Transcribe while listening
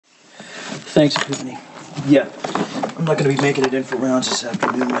Thanks, Epiphany. Yeah, I'm not going to be making it in for rounds this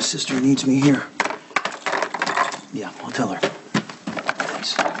afternoon. My sister needs me here. Yeah, I'll tell her.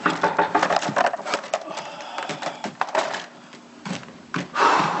 Thanks.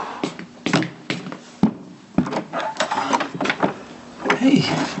 Hey,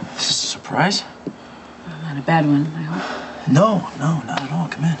 is this a surprise? Not a bad one, I hope. No, not at all.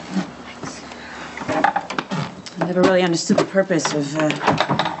 Come in. Thanks. I never really understood the purpose of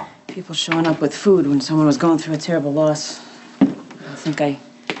people showing up with food when someone was going through a terrible loss. I think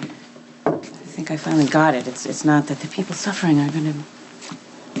I finally got it. It's not that the people suffering are going to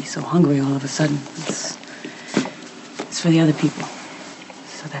be so hungry all of a sudden. It's for the other people,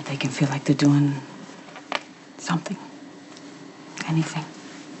 so that they can feel like they're doing something, anything.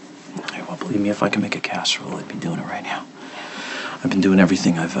 Hey, well, believe me, if I can make a casserole, I'd be doing it right now. I've been doing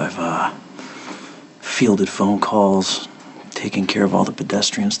everything. I've fielded phone calls, taking care of all the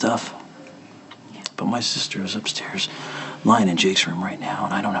pedestrian stuff. Yeah. But my sister is upstairs, lying in Jake's room right now,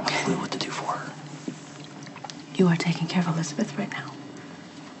 and I don't have a clue what to do for her. You are taking care of Elizabeth right now.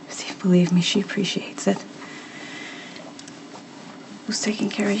 See, believe me, she appreciates it. Who's taking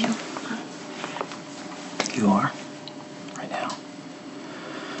care of you? You are, right now.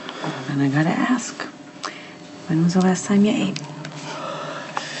 Well, then I gotta ask. When was the last time you ate?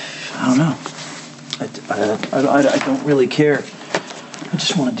 I don't know. I don't really care. I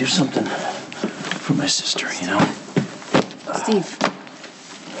just want to do something for my sister, you know? Steve,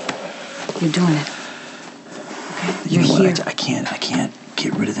 you're doing it. Okay? You're You know here. what? I can't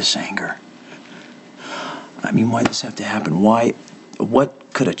get rid of this anger. I mean, why'd this have to happen?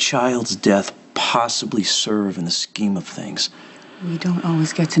 What could a child's death possibly serve in the scheme of things? We don't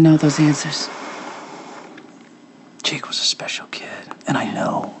always get to know those answers. Jake was a special kid, and I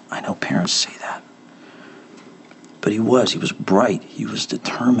know parents say that. But he was bright, he was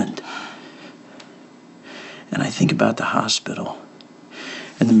determined. And I think about the hospital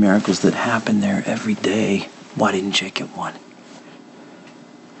and the miracles that happen there every day. Why didn't Jake get one?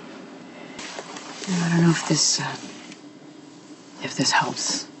 I don't know if this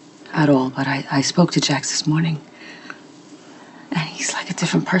helps at all, but I spoke to Jax this morning, and he's like a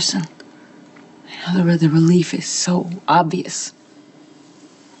different person. You know, the relief is so obvious.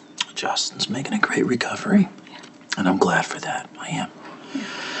 Justin's making a great recovery, and I'm glad for that. I am. Yeah.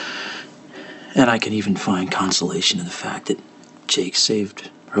 And I can even find consolation in the fact that Jake saved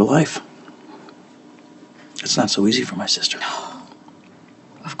her life. It's not so easy for my sister. No,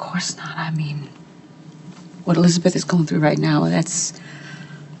 of course not. I mean, what Elizabeth is going through right now, it's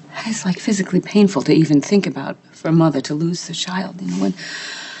like physically painful to even think about for a mother to lose the child. You know,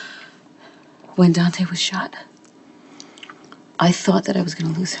 when Dante was shot, I thought that I was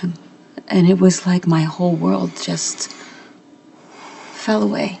going to lose him. And it was like my whole world just fell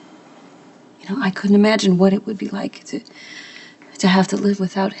away. You know, I couldn't imagine what it would be like to have to live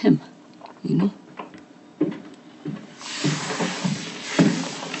without him, you know?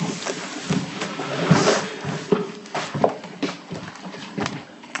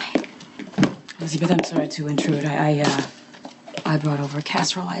 Elizabeth, I'm sorry to intrude. I brought over a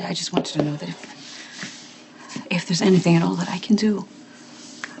casserole. I just wanted to know that if there's anything at all that I can do,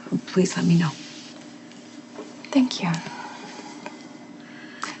 please let me know. Thank you.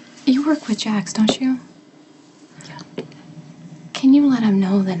 You work with Jax, don't you? Yeah. Can you let him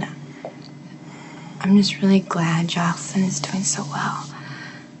know that I'm just really glad Jocelyn is doing so well?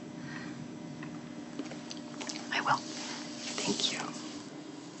 I will. Thank you.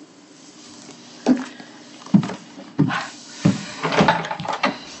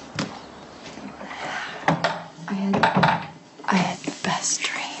 I had the best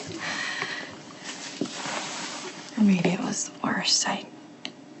dream. Or maybe it was the worst.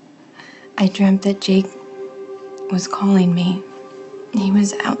 I dreamt that Jake was calling me. He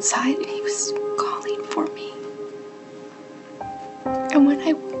was outside and he was calling for me. And when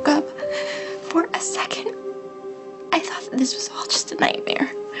I woke up, for a second, I thought that this was all just a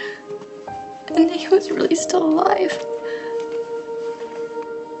nightmare. And that he was really still alive.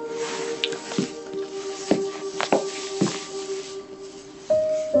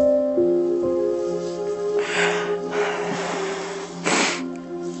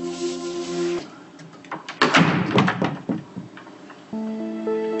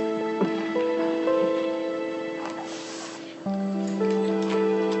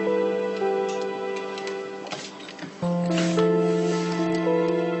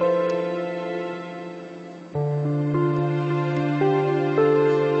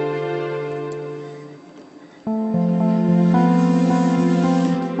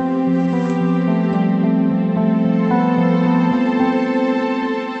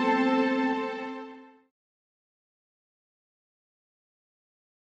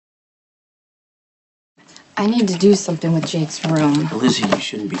 I need to do something with Jake's room. Lizzie, you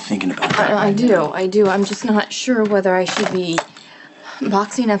shouldn't be thinking about that. I do. I'm just not sure whether I should be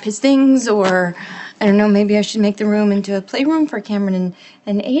boxing up his things or, I don't know, maybe I should make the room into a playroom for Cameron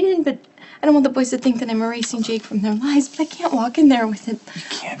and Aiden, but I don't want the boys to think that I'm erasing Jake from their lives, but I can't walk in there with it. You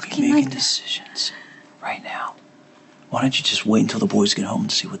can't be making decisions right now. Why don't you just wait until the boys get home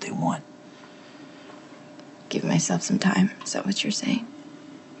and see what they want? Give myself some time. Is that what you're saying?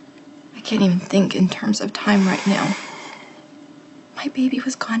 I can't even think in terms of time right now. My baby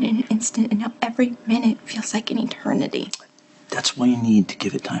was gone in an instant, and now every minute feels like an eternity. That's why you need to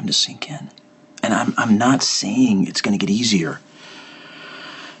give it time to sink in. And I'm not saying it's going to get easier.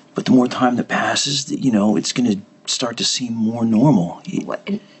 But the more time that passes, you know, it's going to start to seem more normal. What?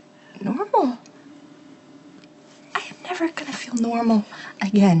 Normal? I am never going to feel normal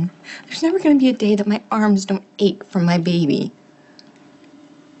again. There's never going to be a day that my arms don't ache from my baby.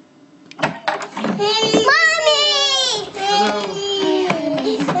 Mommy!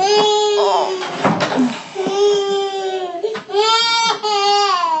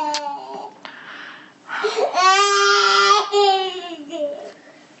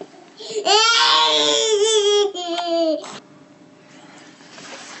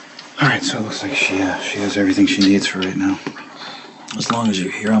 All right, so it looks like she has everything she needs for right now. As long as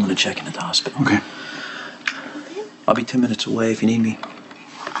you're here, I'm going to check in at the hospital. Okay. I'll be 10 minutes away if you need me.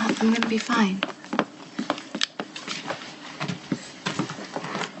 I'm going to be fine.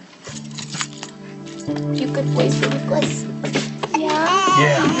 You good boys, really Liz?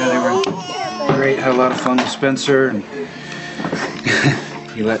 Yeah, they were great. Had a lot of fun with Spencer, and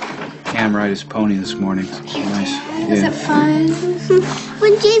he let Cam ride his pony this morning. So it was nice. Was it fun?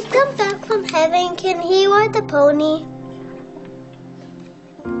 When Jake comes back from heaven, can he ride the pony?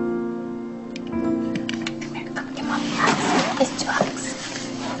 Come get mommy hugs. It's 2 hugs.